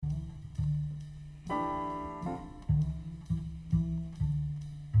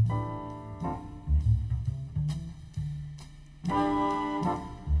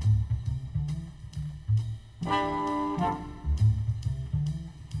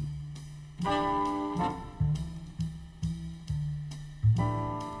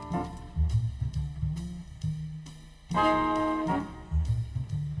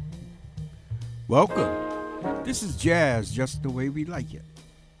Welcome. This is Jazz Just the Way We Like It.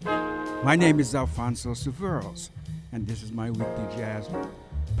 My name is Alfonso Severos, and this is my weekly jazz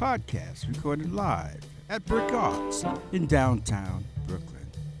podcast recorded live at Brick Arts in downtown Brooklyn,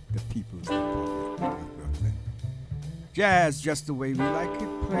 the People's Republic of Brooklyn. Jazz Just the Way We Like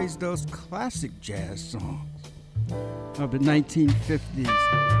It plays those classic jazz songs of the 1950s,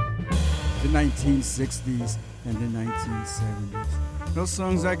 the 1960s, and the 1970s. Those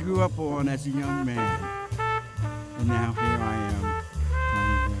songs I grew up on as a young man. And now here I am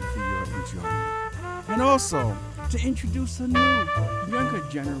playing them for your enjoyment. And also to introduce a new, younger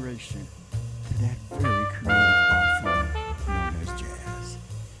generation to that very creative art form known as jazz.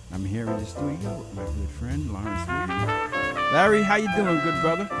 I'm here in the studio with my good friend Lawrence Williams. Larry, how you doing, good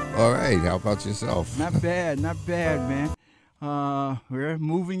brother? All right, how about yourself? Not bad, man. We're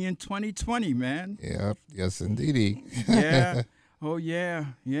moving in 2020, man. Yeah, yes, indeedy. Yeah. Oh, yeah.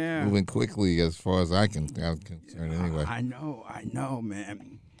 Moving quickly as far as I'm concerned anyway. I know,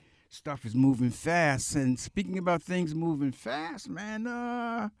 man. Stuff is moving fast. And speaking about things moving fast,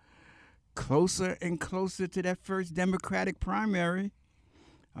 man, closer and closer to that first Democratic primary.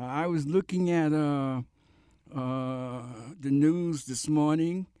 I was looking at the news this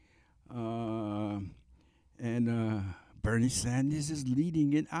morning, and Bernie Sanders is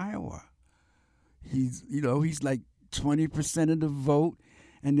leading in Iowa. He's like 20% of the vote,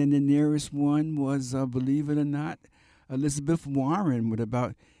 and then the nearest one was, believe it or not, Elizabeth Warren with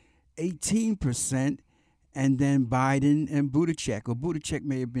about 18%, and then Biden and Buttigieg. Or Buttigieg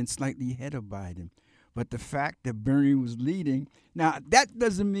may have been slightly ahead of Biden. But the fact that Bernie was leading, now that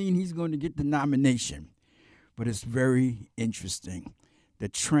doesn't mean he's going to get the nomination, but it's very interesting, the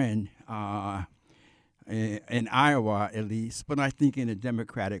trend in Iowa at least, but I think in the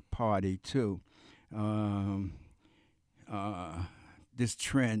Democratic Party too. This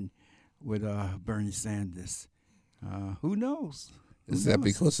trend with Bernie Sanders. Who knows? Is that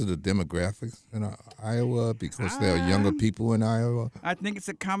because of the demographics in Iowa? Because there are younger people in Iowa? I think it's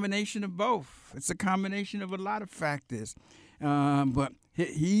a combination of both. It's a combination of a lot of factors. But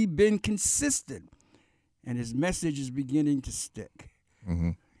he been consistent, and his message is beginning to stick.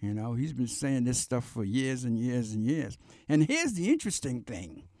 Mm-hmm. You know, he's been saying this stuff for years and years and years. And here's the interesting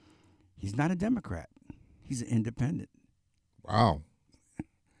thing. He's not a Democrat. He's an independent. Wow.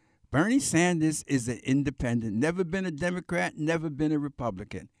 Bernie Sanders is an independent, never been a Democrat, never been a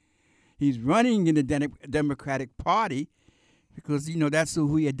Republican. He's running in the Democratic Party because, that's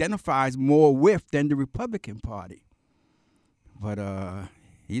who he identifies more with than the Republican Party. But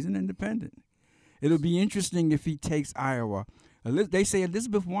he's an independent. It'll be interesting if he takes Iowa. They say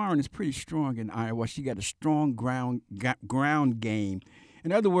Elizabeth Warren is pretty strong in Iowa. She got a strong ground game.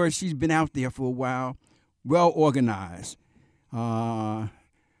 In other words, she's been out there for a while, well organized.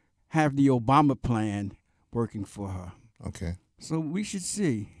 Have the Obama plan working for her. Okay. So we should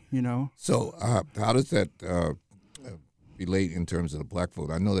see, So how does that relate in terms of the black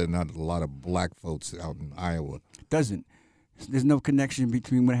vote? I know there are not a lot of black votes out in Iowa. Doesn't. There's no connection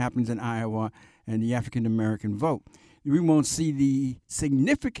between what happens in Iowa and the African-American vote. We won't see the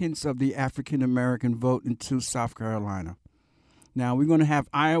significance of the African-American vote until South Carolina. Now, we're going to have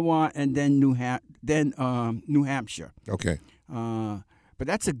Iowa and then New Hampshire. Okay. But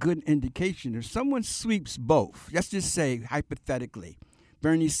that's a good indication. If someone sweeps both, let's just say hypothetically,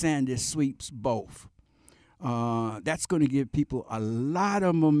 Bernie Sanders sweeps both, that's going to give people a lot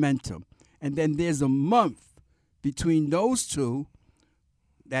of momentum. And then there's a month between those two,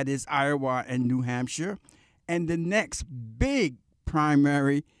 that is Iowa and New Hampshire, and the next big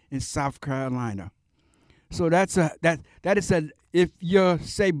primary in South Carolina. So that is if you're,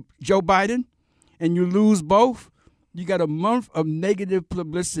 say, Joe Biden and you lose both, you got a month of negative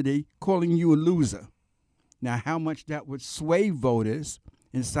publicity calling you a loser. Now, how much that would sway voters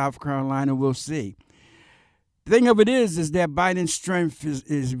in South Carolina, we'll see. The thing of it is that Biden's strength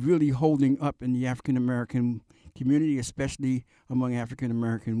is really holding up in the African-American community, especially among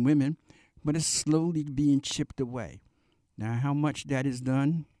African-American women, but it's slowly being chipped away. Now, how much that is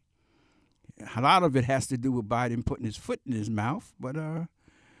done, a lot of it has to do with Biden putting his foot in his mouth, but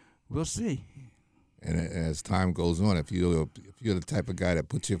we'll see. And as time goes on, if you're the type of guy that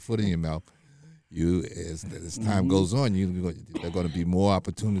puts your foot in your mouth, as time goes on, there are going to be more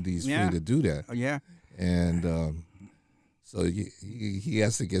opportunities for you to do that. Yeah. And so he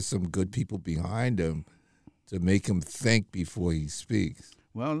has to get some good people behind him to make him think before he speaks.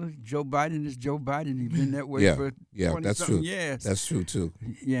 Well, Joe Biden is Joe Biden. He's been that way for 20-something years. That's true, too.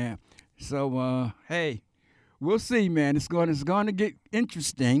 Yeah. So, hey, we'll see, man. It's going to get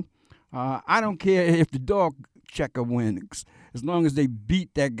interesting. I don't care if the dog checker wins. as long as they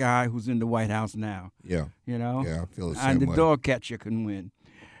beat that guy who's in the White House now. Yeah. You know? Yeah, I feel the same And the way. dog catcher can win.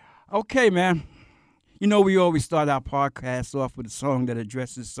 Okay, man. You know, we always start our podcast off with a song that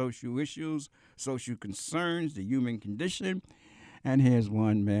addresses social issues, social concerns, the human condition. And here's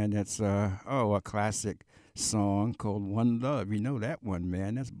one, man, that's a classic song called One Love. You know that one,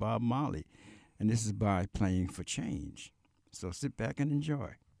 man. That's Bob Marley. And this is by Playing for Change. So sit back and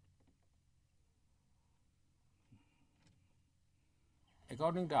enjoy.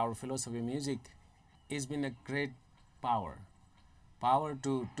 According to our philosophy, music has been a great power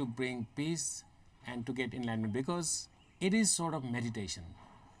to bring peace and to get enlightenment, because it is sort of meditation,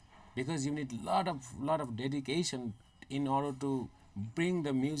 because you need lot of dedication in order to bring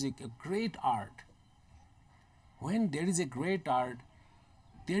the music a great art. When there is a great art,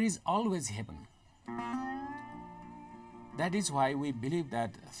 there is always heaven. That is why we believe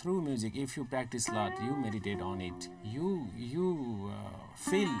that through music, if you practice a lot, you meditate on it, you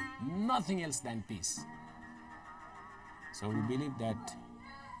feel nothing else than peace. So we believe that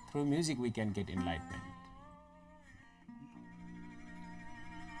through music we can get enlightenment.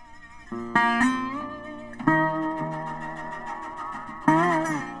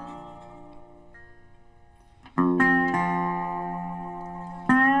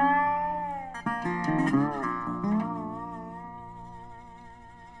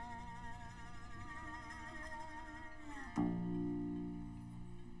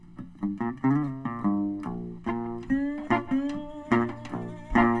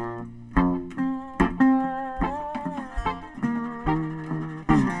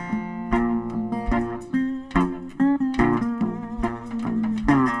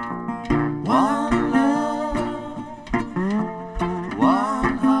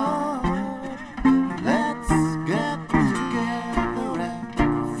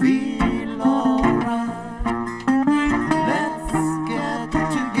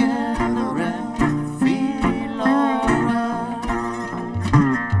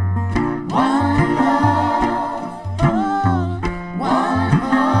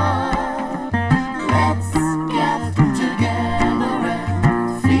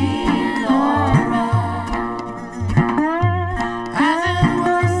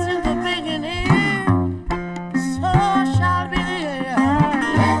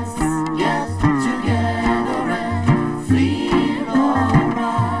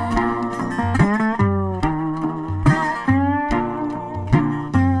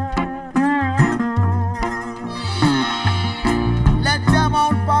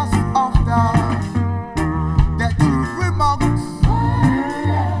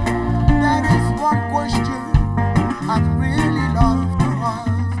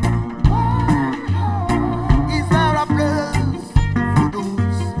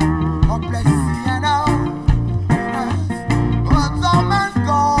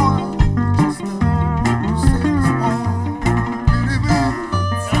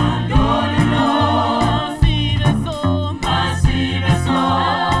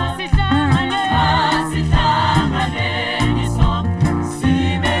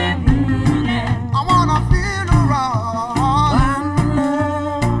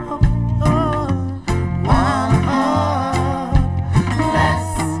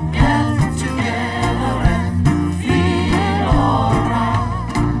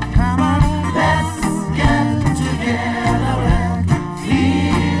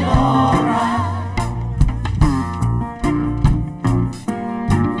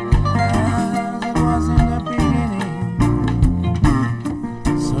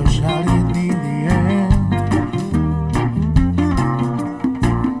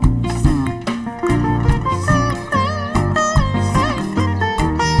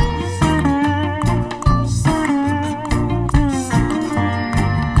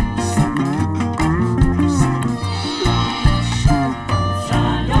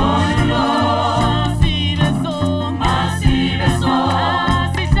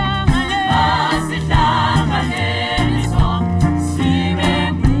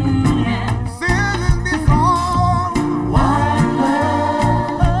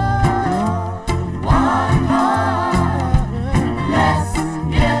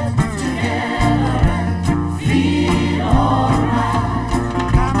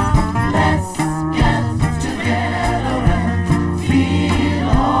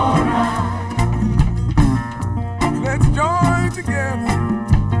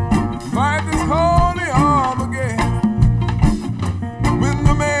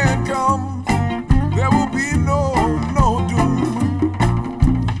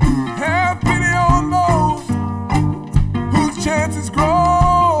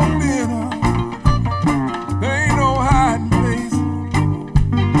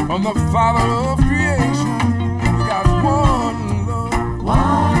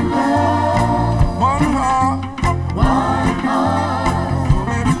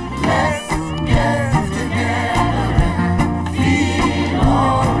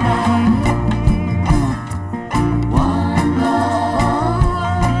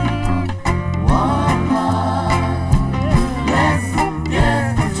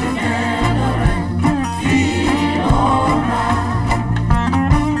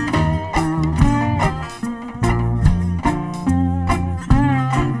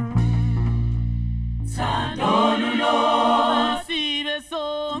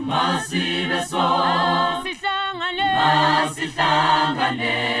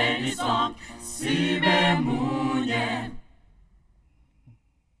 asihlanganeni sonke sibe munye.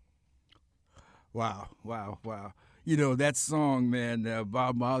 Wow, wow, wow. You know, that song, man, the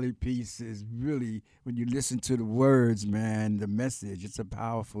Bob Marley piece is really, when you listen to the words, man, the message, it's a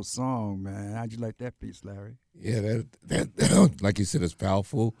powerful song, man. How'd you like that piece, Larry? Yeah, that like you said, it's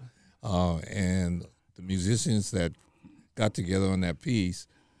powerful. And the musicians that got together on that piece,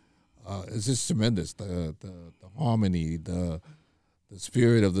 it's just tremendous. The harmony, the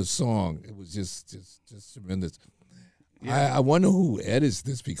spirit of the song, it was just tremendous. Yeah. I wonder who edits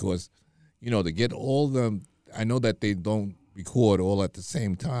this, because, to get all them, I know that they don't record all at the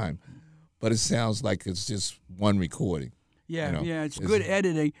same time, but it sounds like it's just one recording. Yeah, it's good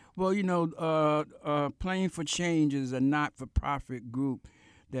editing. Well, Playing for Change is a not-for-profit group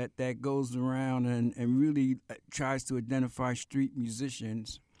that goes around and really tries to identify street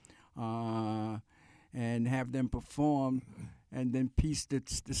musicians and have them perform and then piece the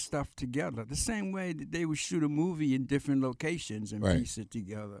stuff together. The same way that they would shoot a movie in different locations and piece it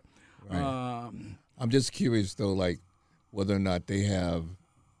together. Right. I'm just curious, though, like whether or not they have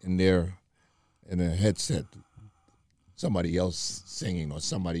in their headset somebody else singing or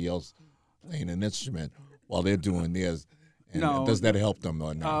somebody else playing an instrument while they're doing theirs. And does that help them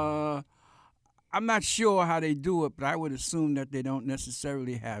or not? I'm not sure how they do it, but I would assume that they don't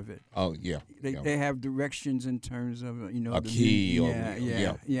necessarily have it. Oh, yeah. They have directions in terms of, a the key.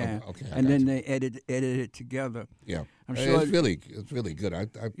 Yeah. Okay, and then they edit it together. Yeah. I'm sure it's really good.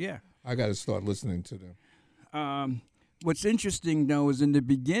 I got to start listening to them. What's interesting, though, is in the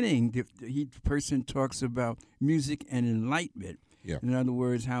beginning, the person talks about music and enlightenment. Yeah. In other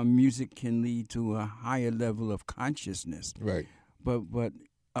words, how music can lead to a higher level of consciousness. Right. But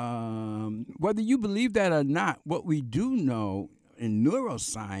whether you believe that or not, what we do know in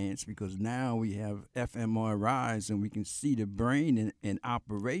neuroscience, because now we have fMRIs and we can see the brain in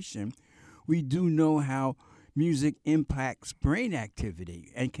operation, we do know how music impacts brain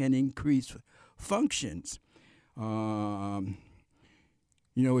activity and can increase functions.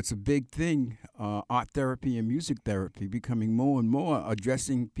 It's a big thing, art therapy and music therapy becoming more and more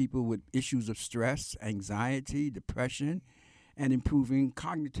addressing people with issues of stress, anxiety, depression, and improving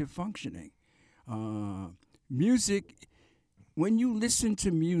cognitive functioning. Music, when you listen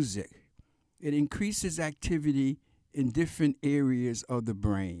to music, it increases activity in different areas of the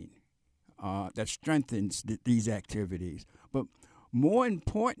brain that strengthens these activities. But more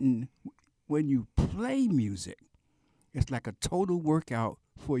important, when you play music, it's like a total workout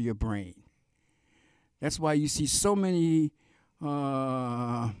for your brain. That's why you see so many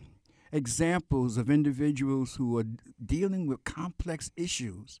examples of individuals who are dealing with complex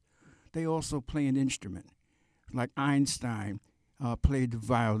issues. They also play an instrument. Like Einstein played the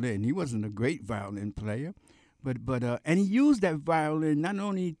violin. He wasn't a great violin player, but and he used that violin not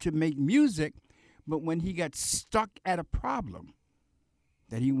only to make music, but when he got stuck at a problem,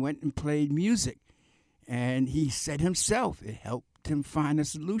 that he went and played music. And he said himself, it helped him find a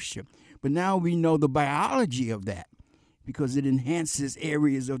solution. But now we know the biology of that because it enhances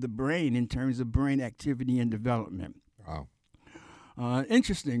areas of the brain in terms of brain activity and development. Wow.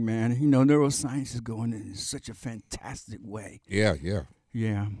 Interesting, man. Neuroscience is going in such a fantastic way. Yeah.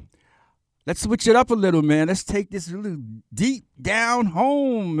 Let's switch it up a little, man. Let's take this really deep down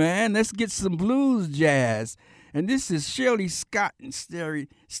home, man. Let's get some blues jazz. And this is Shirley Scott and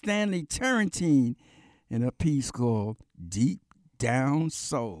Stanley Turrentine in a piece called Deep Down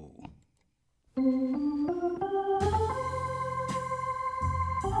Soul.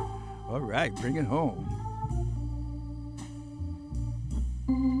 All right, bring it home.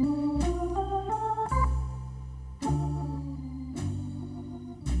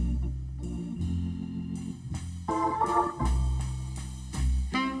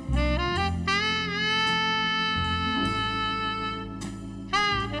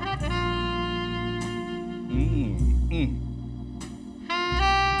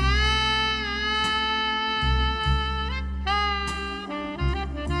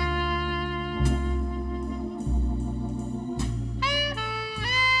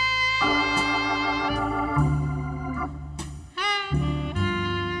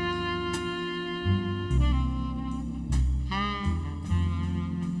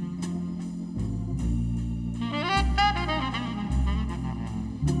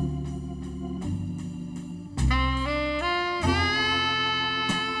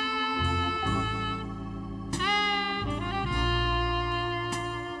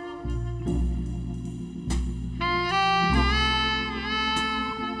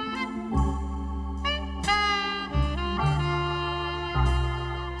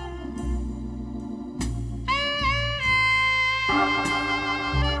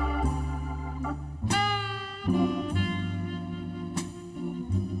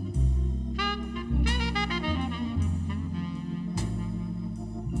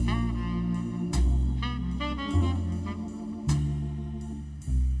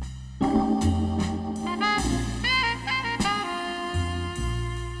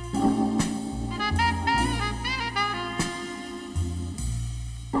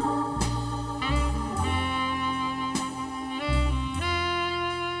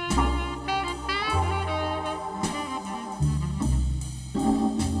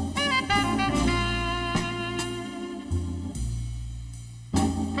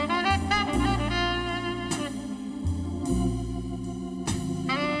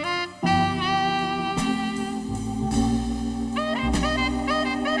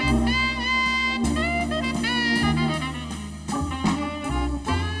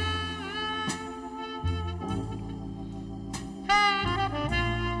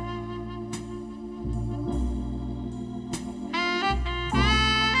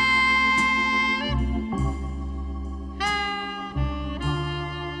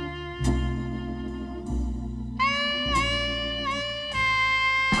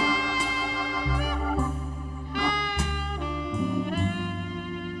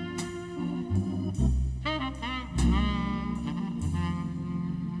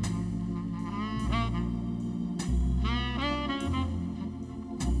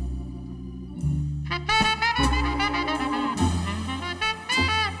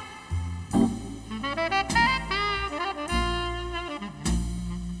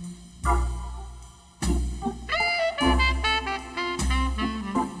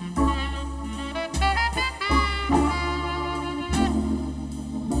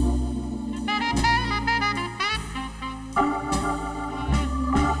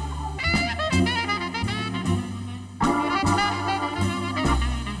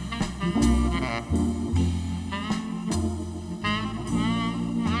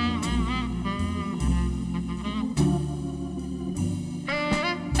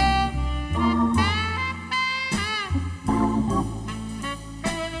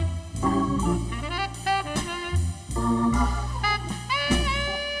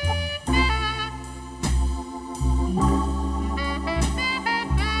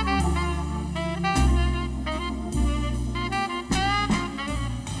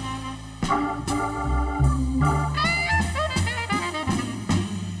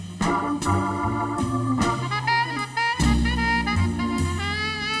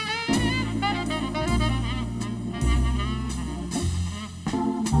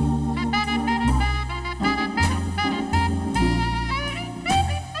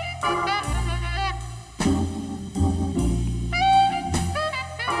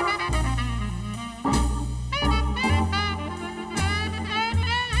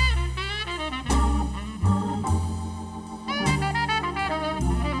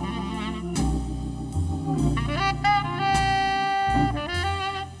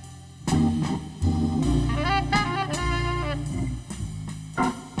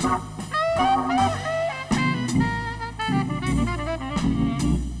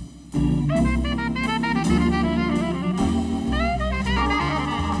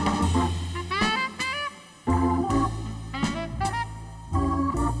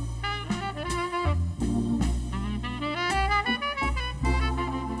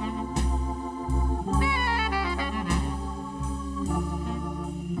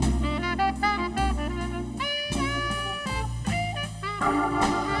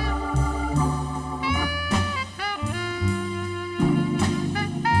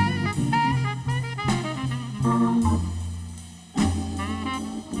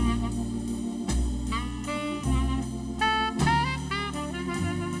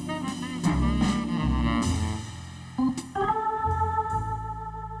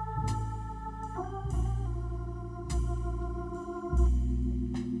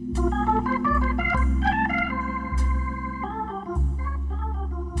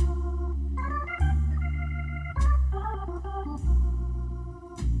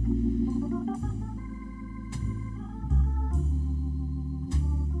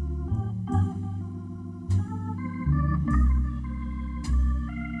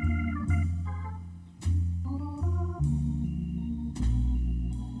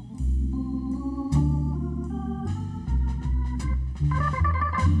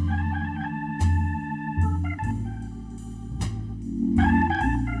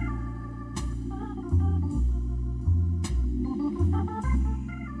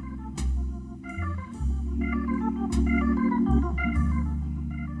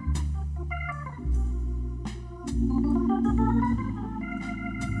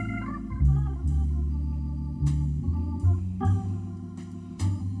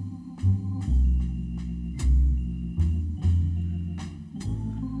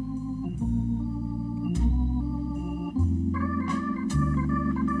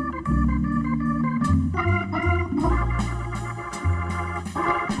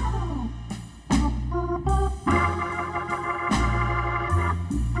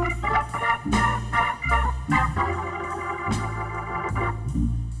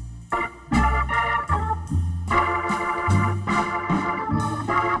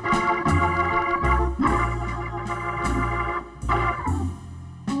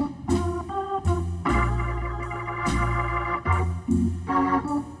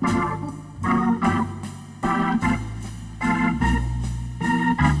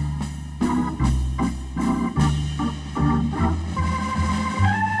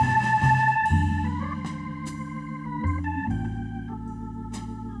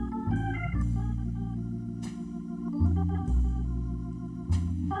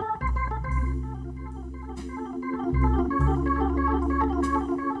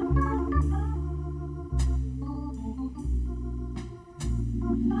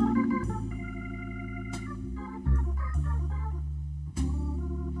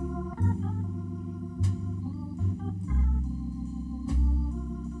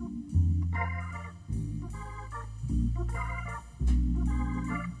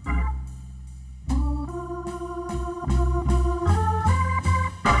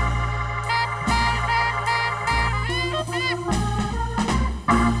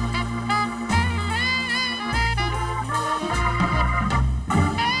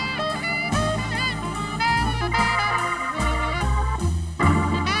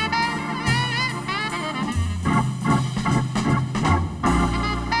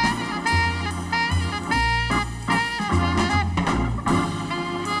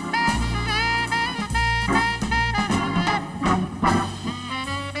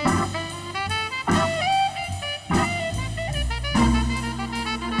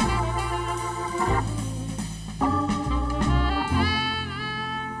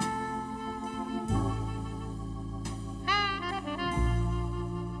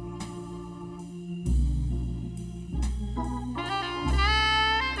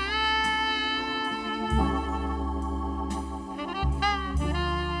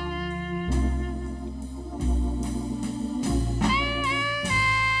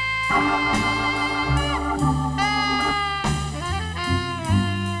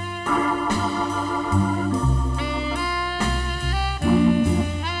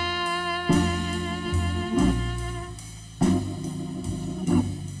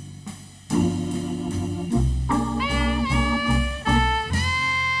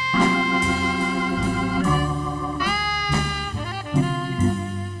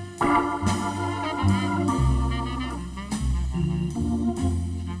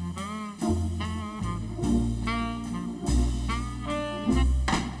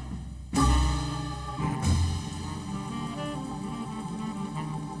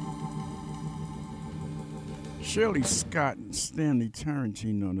 Shirley Scott and Stanley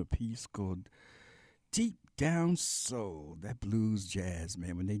Tarantino on a piece called Deep Down Soul. That blues jazz,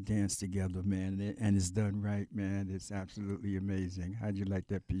 man, when they dance together, man, and it's done right, man, it's absolutely amazing. How'd you like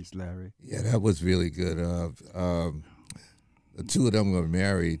that piece, Larry? Yeah, that was really good. The two of them were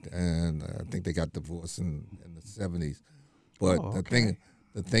married, and I think they got divorced in the 70s. But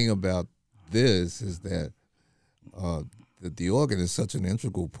the thing about this is that the organ is such an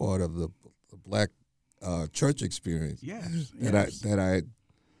integral part of the black church experience. Yes. That I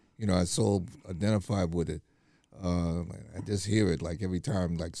I so identified with it. I just hear it like every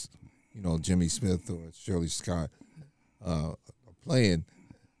time, like Jimmy Smith or Shirley Scott are playing.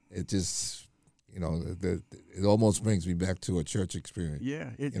 It just it almost brings me back to a church experience.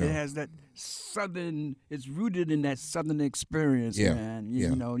 Yeah, it has that southern. It's rooted in that southern experience, man.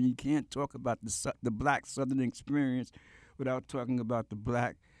 You can't talk about the black southern experience without talking about the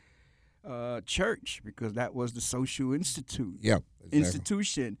black church, because that was the social institution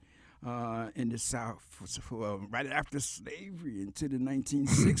in the South for right after slavery into the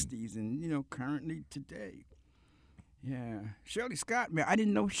 1960s, and currently today. Yeah, Shirley Scott, man, I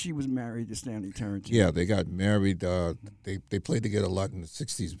didn't know she was married to Stanley Tarantino. Yeah, they got married. They played together a lot in the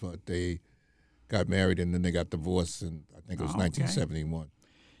 60s, but they got married and then they got divorced, and I think it was 1971.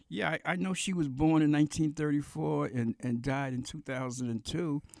 Yeah, I know she was born in 1934 and died in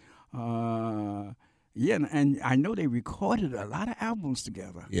 2002. And I know they recorded a lot of albums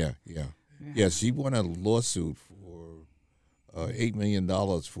together. Yeah. She won a lawsuit for $8 million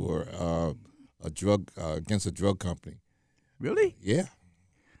for a drug against a drug company. Really? Yeah.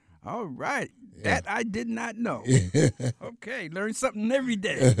 All right. Yeah. That I did not know. Okay, learn something every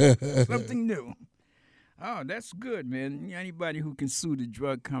day. Something new. Oh, that's good, man. Anybody who can sue the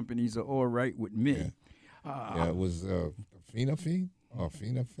drug companies are all right with me. Yeah, it was Fina or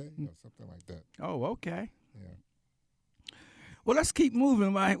something like that. Oh, okay. Yeah. Well, let's keep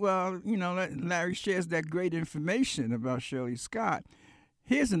moving. Well, Larry shares that great information about Shirley Scott.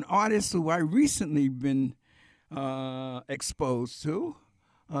 Here's an artist who I recently been exposed to,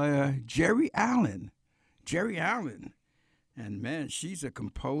 Jerry Allen. Jerry Allen. And, man, she's a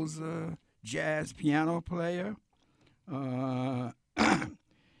composer, jazz piano player, and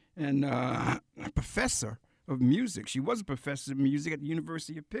a professor of music. She was a professor of music at the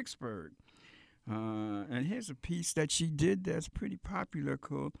University of Pittsburgh. And here's a piece that she did that's pretty popular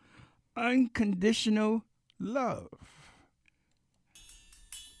called Unconditional Love.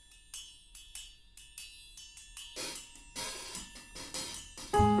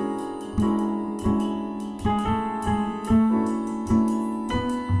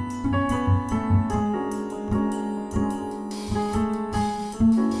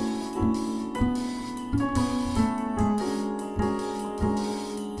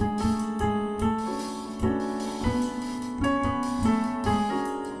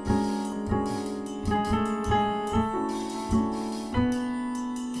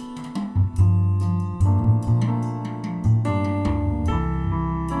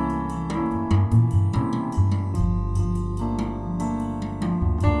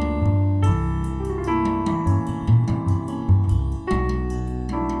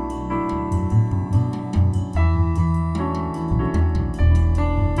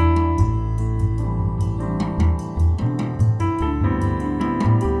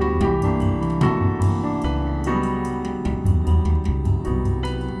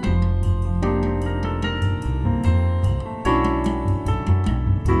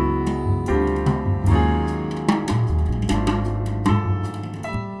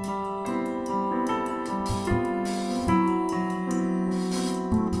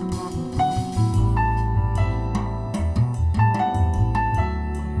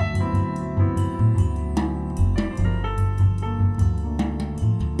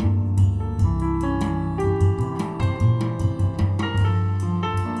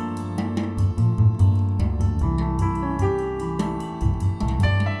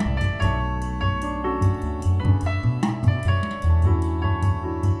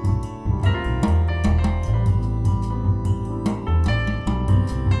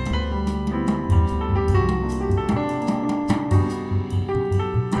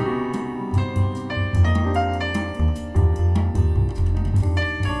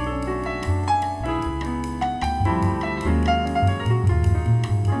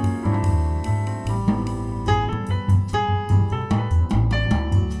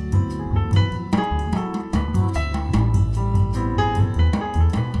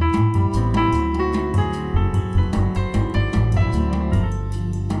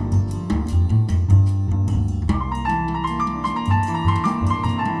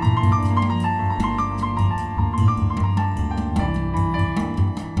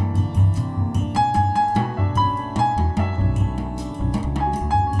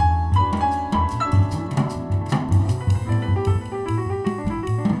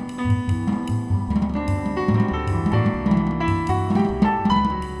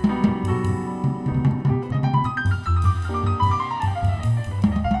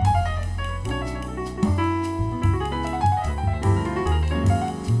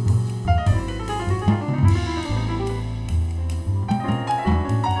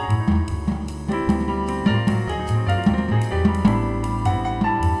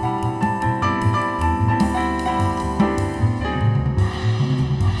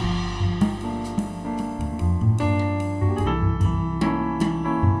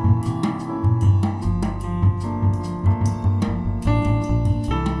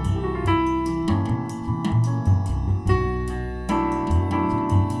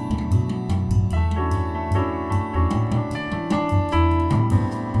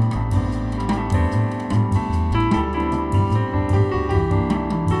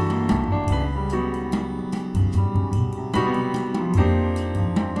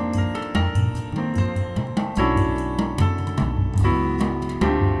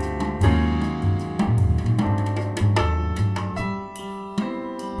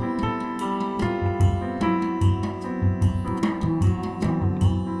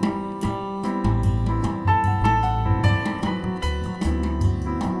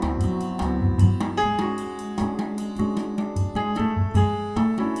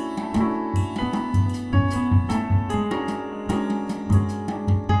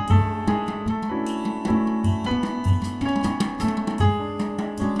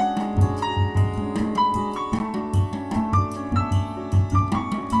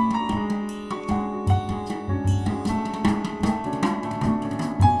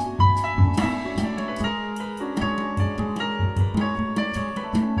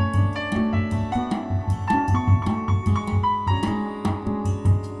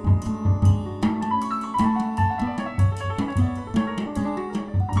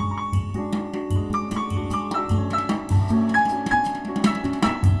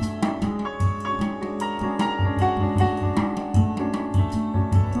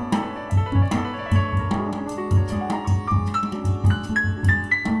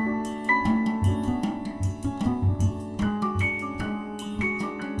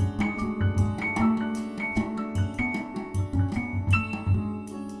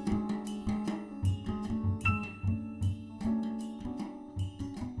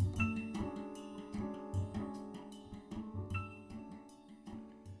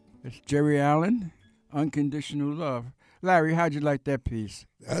 Jerry Allen, Unconditional Love. Larry, how'd you like that piece?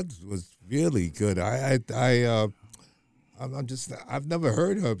 That was really good. I've never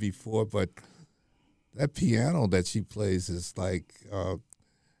heard her before, but that piano that she plays is like,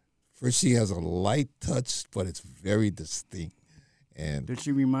 first she has a light touch, but it's very distinct. And Did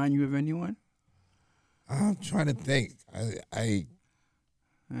she remind you of anyone? I'm trying to think. I'm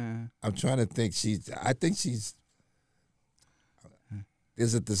trying to think. I think she's.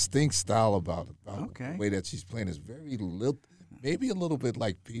 There's a distinct style about Okay. the way that she's playing. It's very maybe a little bit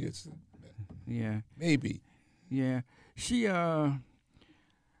like Peterson. Yeah. Maybe. Yeah. She I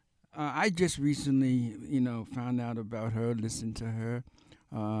just recently, found out about her, listened to her.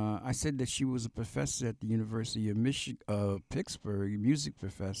 I said that she was a professor at the University of Pittsburgh, a music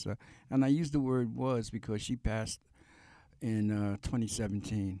professor, and I used the word "was" because she passed in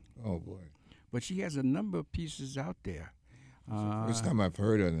 2017. Oh boy. But she has a number of pieces out there. First time I've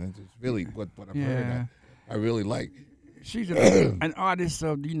heard her, and it's really what I've Yeah. heard. I really like. She's an artist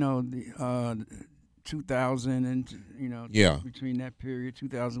of the 2000 and Yeah. between that period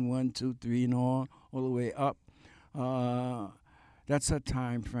 2001, 2, 3, and all the way up. That's her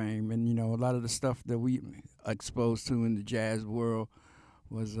time frame, and a lot of the stuff that we exposed to in the jazz world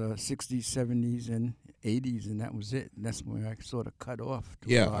was 60s, 70s, and 80s, and that was it. And that's where I sort of cut off.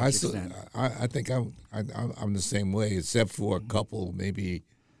 To a large extent. I think I'm the same way, except for a couple, maybe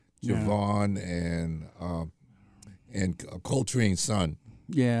Javon and Coltrane's son.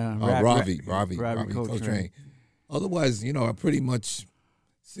 Yeah, Ravi Coltrane. Otherwise, I pretty much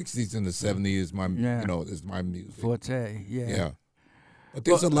 60s and the 70s is my is my music. Forte, Yeah. But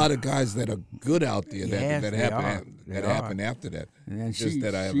there's a lot of guys that are good out there Yes, that they happen after that. And Just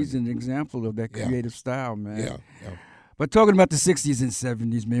that I she's haven't- an example of that Yeah. creative style, man. Yeah. But talking about the 60s and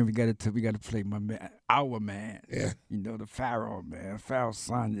 70s, man, we got to play our man. Yeah. The Pharaoh, man. Pharaoh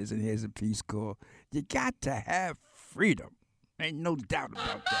Sanders, and here's a piece called "You Got to Have Freedom." Ain't no doubt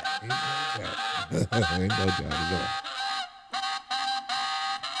about that. Ain't no doubt at all.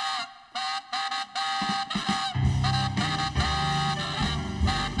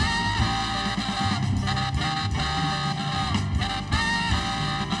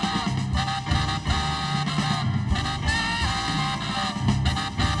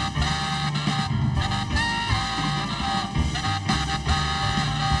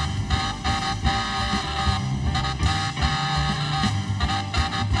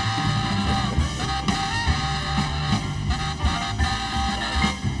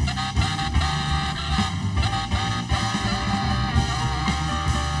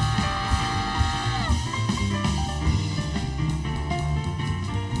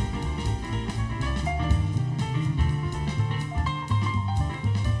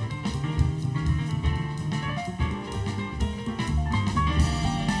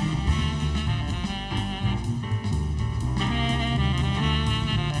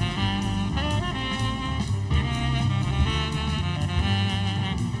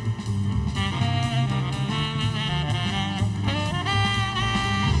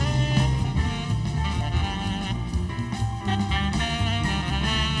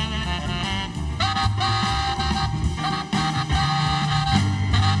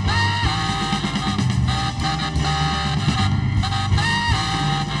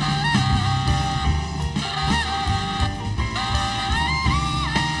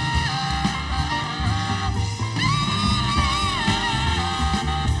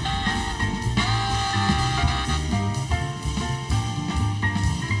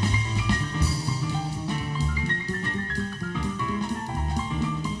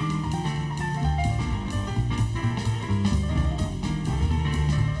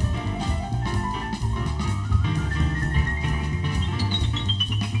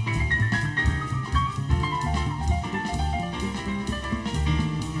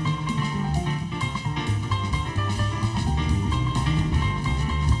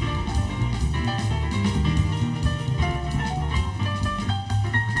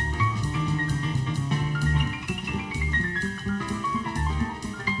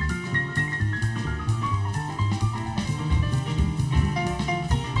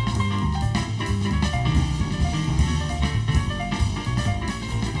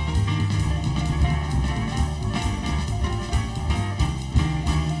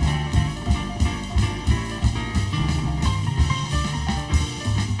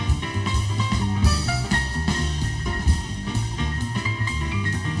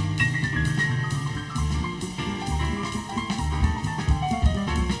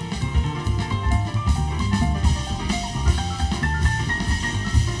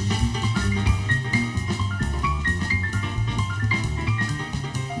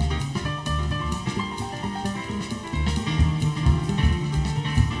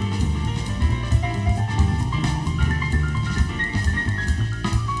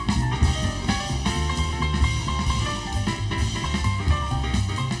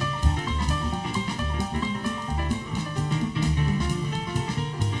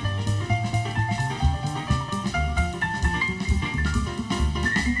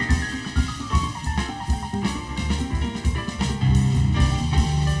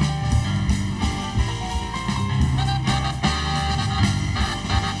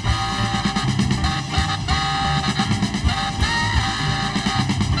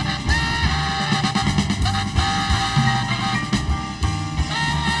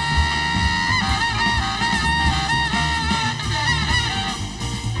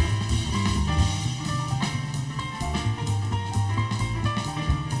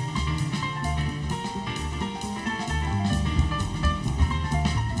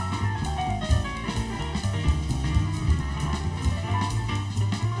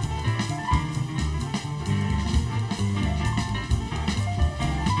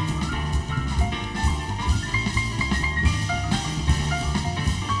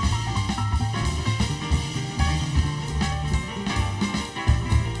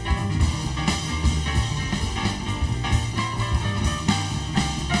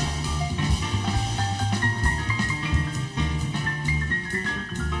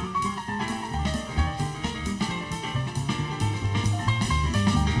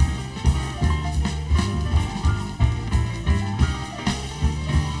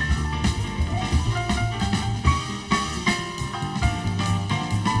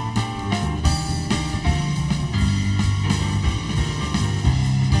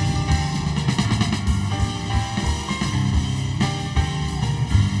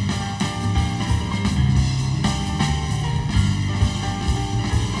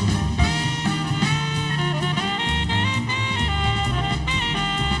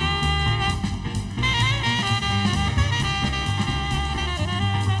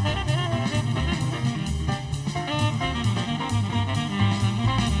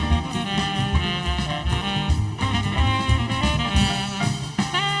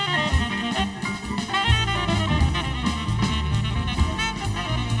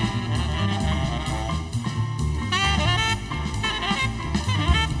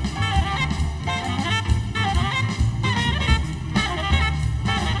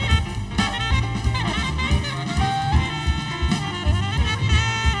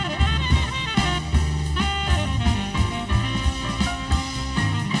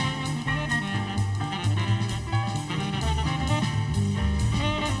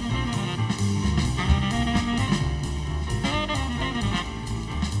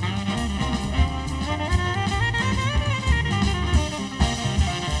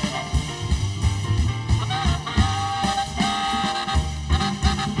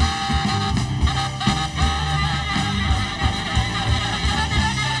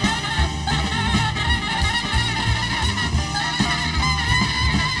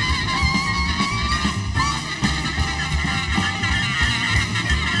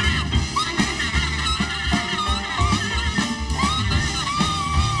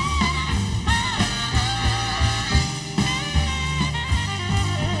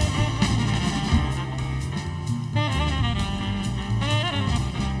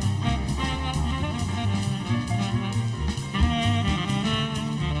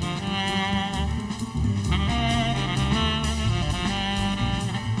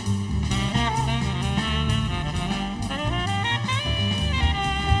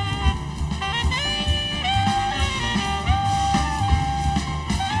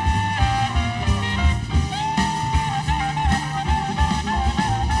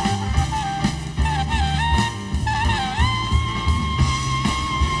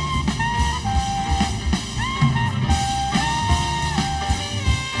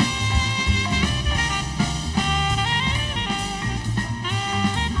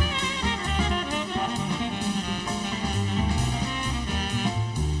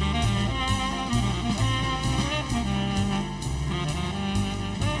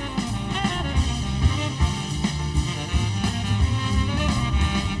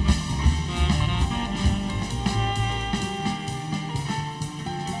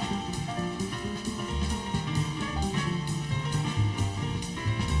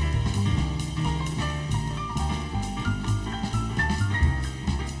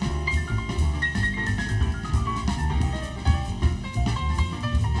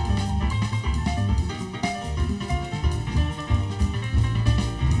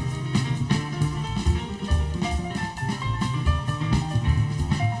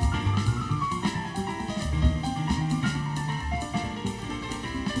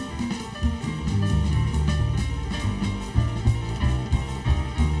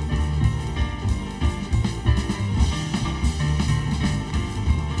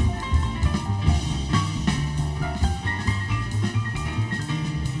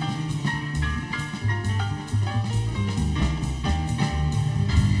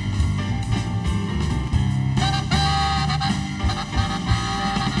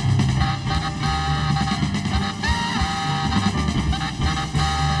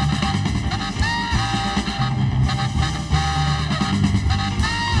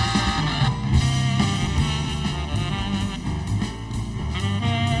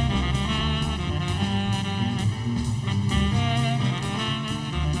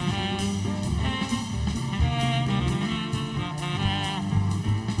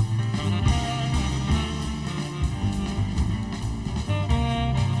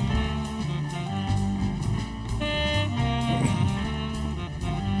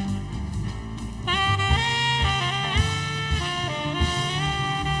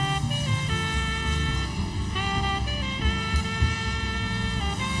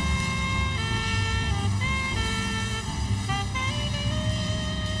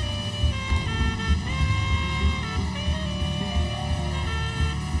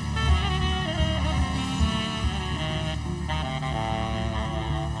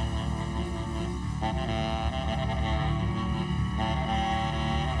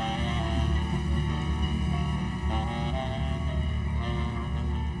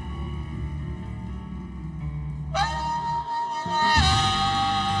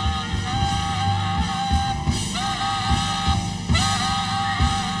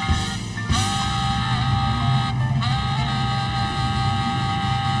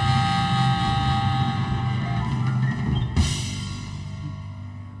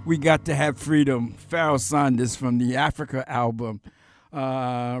 We Got to Have Freedom. Pharoah Sanders from the Africa album,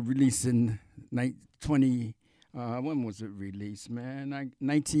 released in 20. When was it released, man?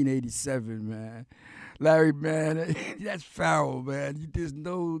 1987, man. Larry, man, that's Pharoah, man. There's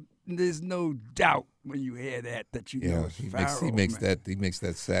no doubt when you hear that you know it's Pharoah. He makes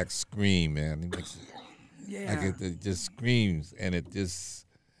that sax scream, man. He makes it just screams, and it's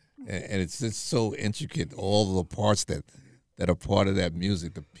just so intricate. All the parts that are part of that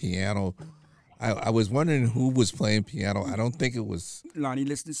music, the piano. I was wondering who was playing piano. I don't think it was Lonnie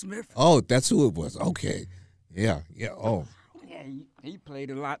Liston Smith. Oh, that's who it was. Okay, yeah. Oh, yeah. He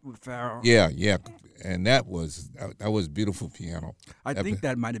played a lot with Pharoah. Yeah, and that was beautiful piano. I think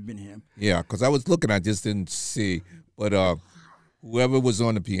that might have been him. Yeah, because I was looking, I just didn't see, but whoever was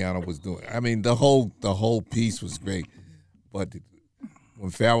on the piano was doing. I mean, the whole piece was great, but when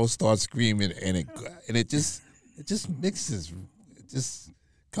Pharoah starts screaming and it just mixes, it just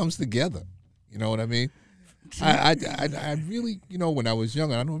comes together. You know what I mean? I really, when I was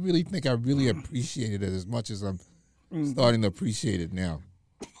younger, I don't really think I really appreciated it as much as I'm starting to appreciate it now.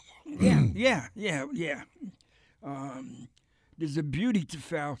 Yeah. There's a beauty to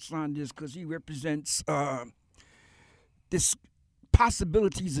Pharoah Sanders because he represents this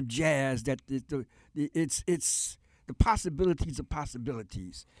possibilities of jazz. That it's the possibilities of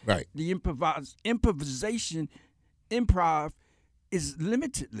possibilities. Right. The improvisation is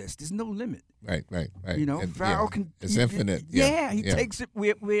limitless. There's no limit. Right. Pharoah can. It's infinite. He takes it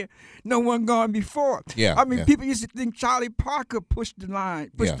where no one gone before. Yeah. I mean, people used to think Charlie Parker pushed the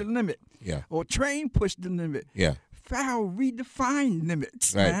limit. Yeah. Or Train pushed the limit. Yeah. Pharoah redefined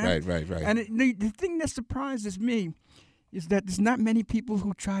limits. Right. And the thing that surprises me is that there's not many people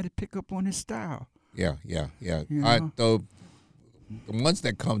who try to pick up on his style. Yeah. know? The ones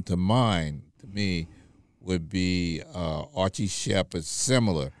that come to mind to me would be Archie Sheppard,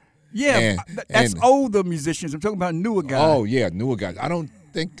 similar. Yeah, that's older musicians. I'm talking about newer guys. Oh yeah, newer guys.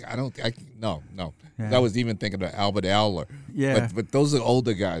 No. Yeah. I was even thinking of Albert Adler. Yeah. But those are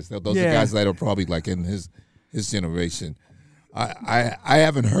older guys. Those are guys that are probably like in his generation. I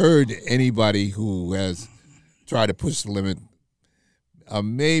haven't heard anybody who has tried to push the limit.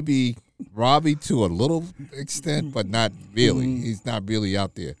 Maybe Robbie to a little extent, but not really. He's not really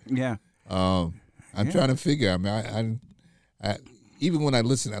out there. Yeah. I'm trying to figure. I mean, I even when I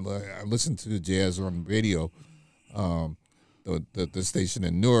listen to jazz on radio, the station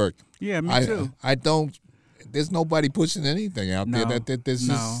in Newark. Yeah, me too. I don't. There's nobody pushing anything out there. There's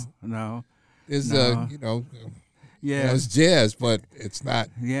it's jazz, but it's not.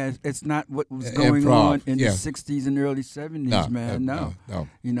 Yeah, it's not what was going on in the '60s and early '70s, man. No.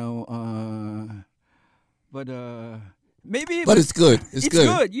 But maybe. But it's good. It's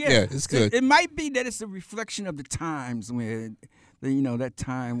good. Yeah, it's good. It might be that it's a reflection of the times when, that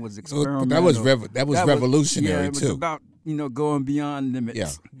time was experimental. That was revolutionary it was too. About going beyond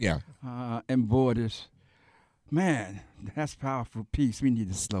limits. Yeah. And borders. Man, that's powerful piece. We need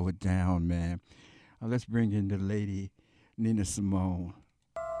to slow it down, man. Let's bring in the lady, Nina Simone.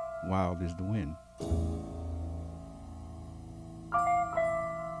 Wild is the Wind.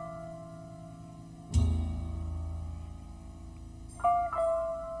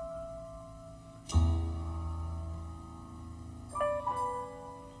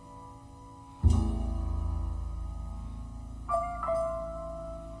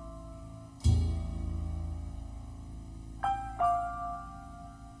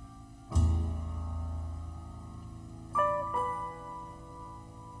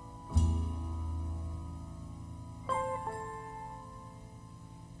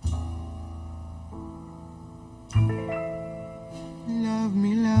 Love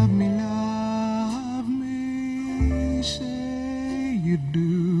me, love me, love me, say you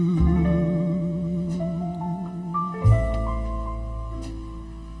do.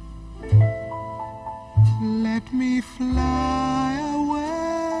 Let me fly away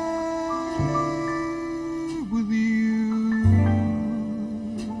with you,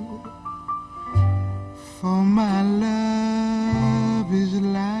 for my love is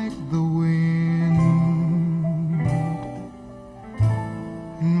like the wind,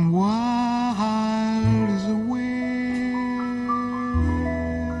 and wild as the wind.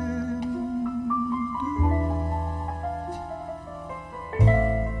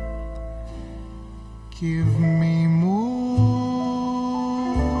 Give me more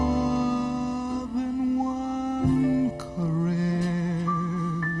than one caress,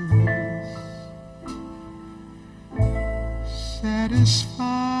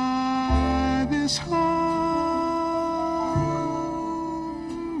 satisfy this hungriness.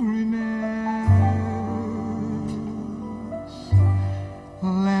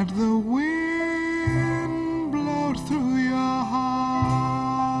 Let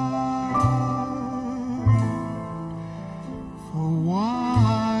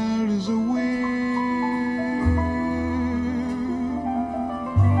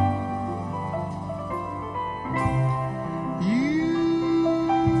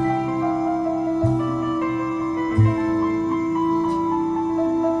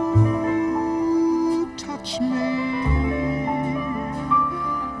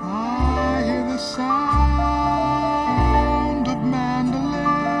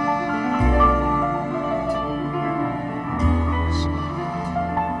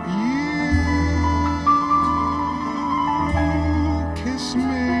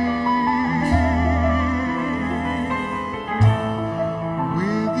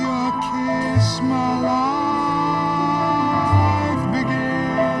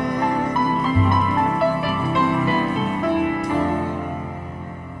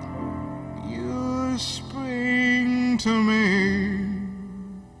to me.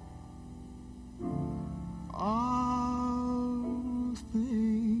 All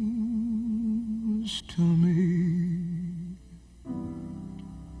things to me.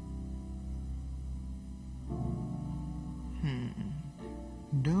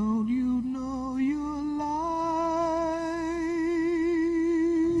 Don't you know your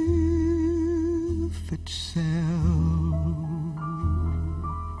life itself?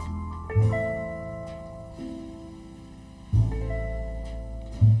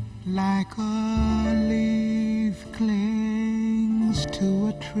 Like a leaf clings to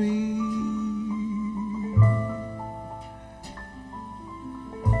a tree.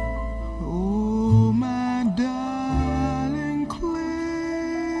 Oh, my darling, cling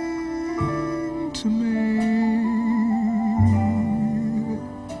to me.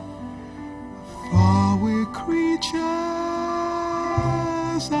 For we're creatures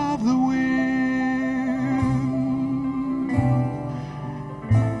of the wind,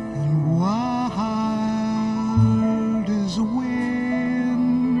 and wild is the wind,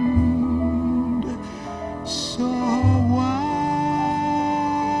 so wild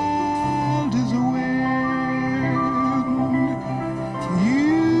is the wind.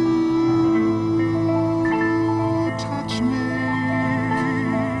 You touch me,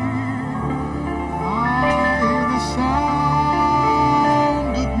 I hear the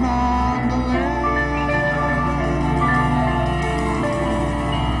sound of mandolin.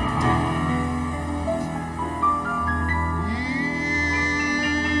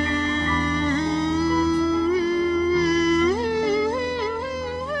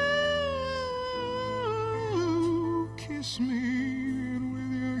 You kiss me, and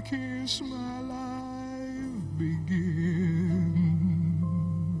with your kiss my life begins.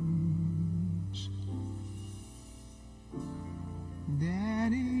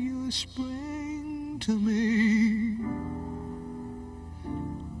 Daddy, you spring to me.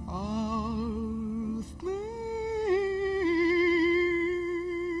 All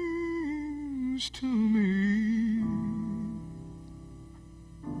things to me.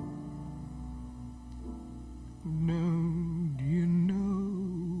 Don't you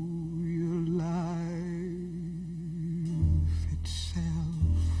know your life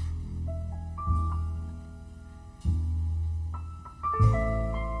itself?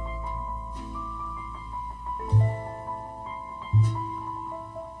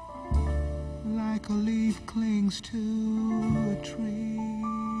 Like a leaf clings to a tree.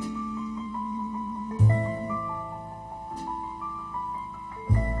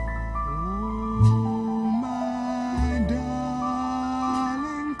 Oh, my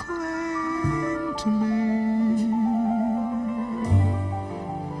darling, cling to me.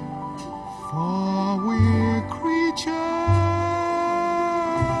 For we're creatures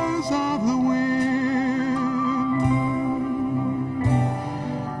of the wind,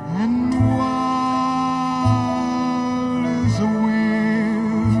 and wild is the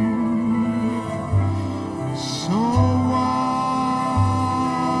wind, so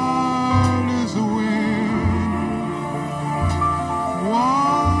wild is the wind, wild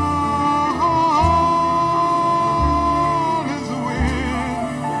is the wind,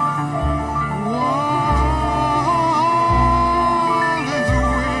 wild is the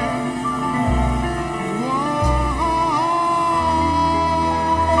wind, wild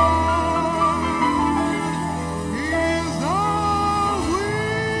is the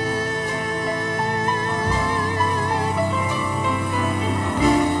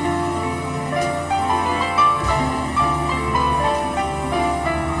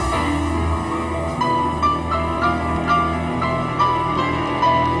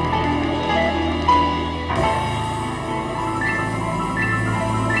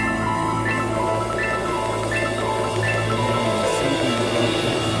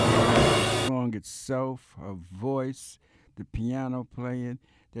Song itself, her voice, the piano playing,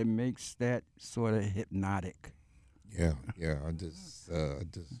 that makes that sort of hypnotic. Yeah, I'm just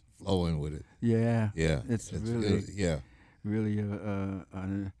flowing with it. Yeah, Yeah, it's really, really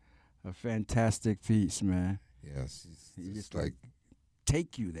a fantastic piece, man. yeah. She's You just just like,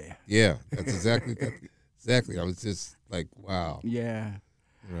 take you there. yeah, that's exactly exactly. I was just like, wow, Yeah.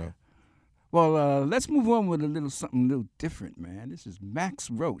 you know. Well, let's move on with something a little different, man. This is Max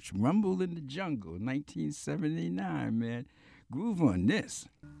Roach, Rumble in the Jungle, 1979, man. Groove on this.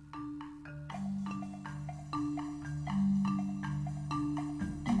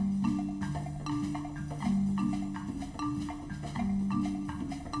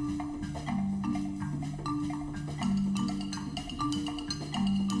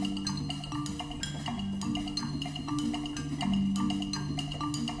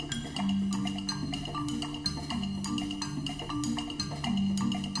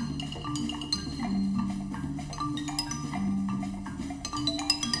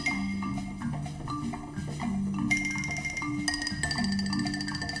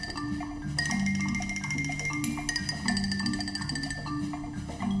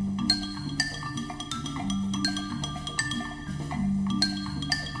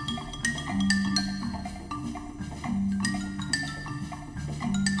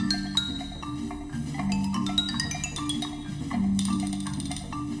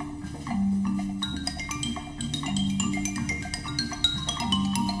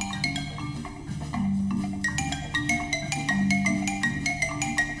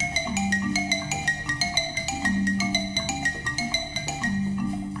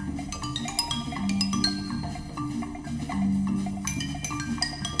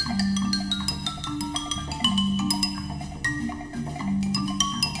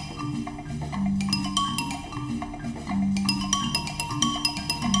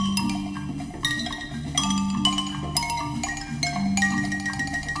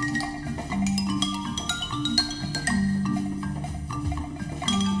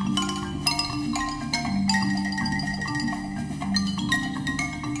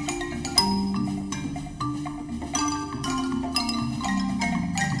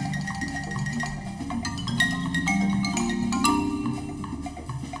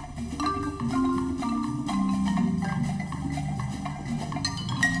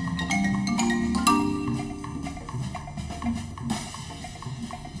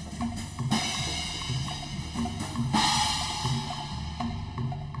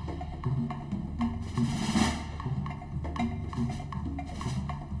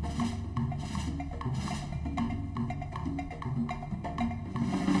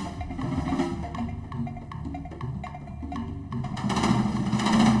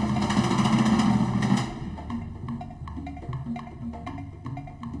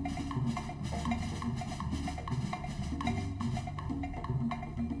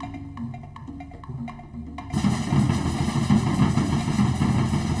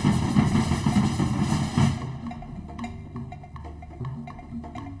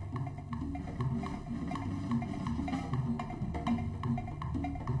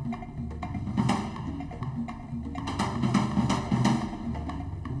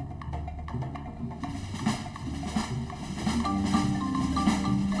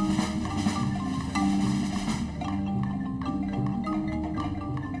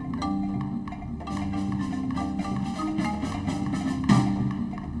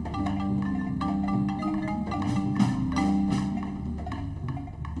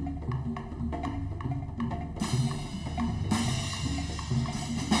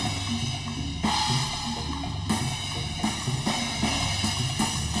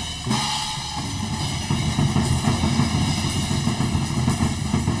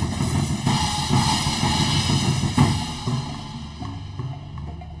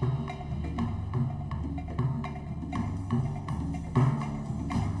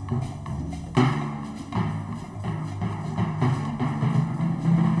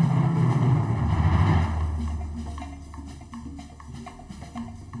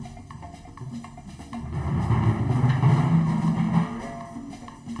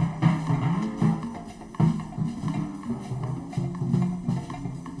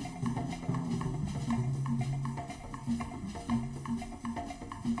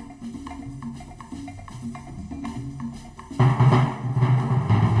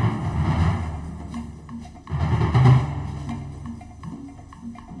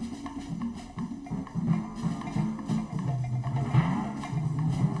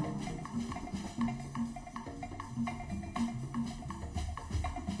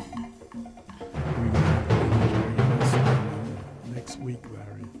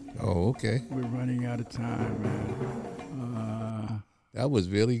 Oh, okay. We're running out of time, man. That was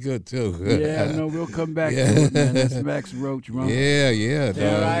really good too. Yeah, no, we'll come back Yeah. to it, man. That's Max Roach, man. Yeah.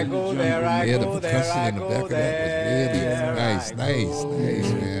 There I go, there I Yeah, the go, there percussion I in the go, back of that there was really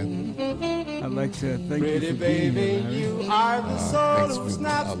nice, man. I'd like to thank Pretty you for being baby, here, man. you are the soul Thanks who for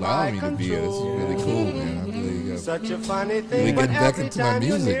snaps my allowing me to be here. This is control. really cool, man. I really Such a funny really thing, but getting back every into my time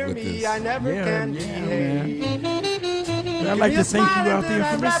you're music near with me, this. I never Yeah, can yeah, behave. But I'd like to thank you out there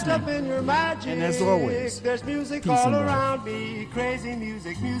for Wrapped up listening. in your magic. And as always, There's music peace all and love. around me. Crazy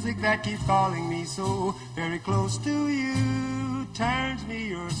music, music that keeps calling me so very close to you. Turns me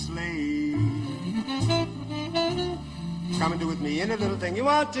your slave. Come and do with me any little thing you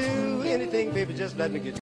want to. Anything, baby, just let me get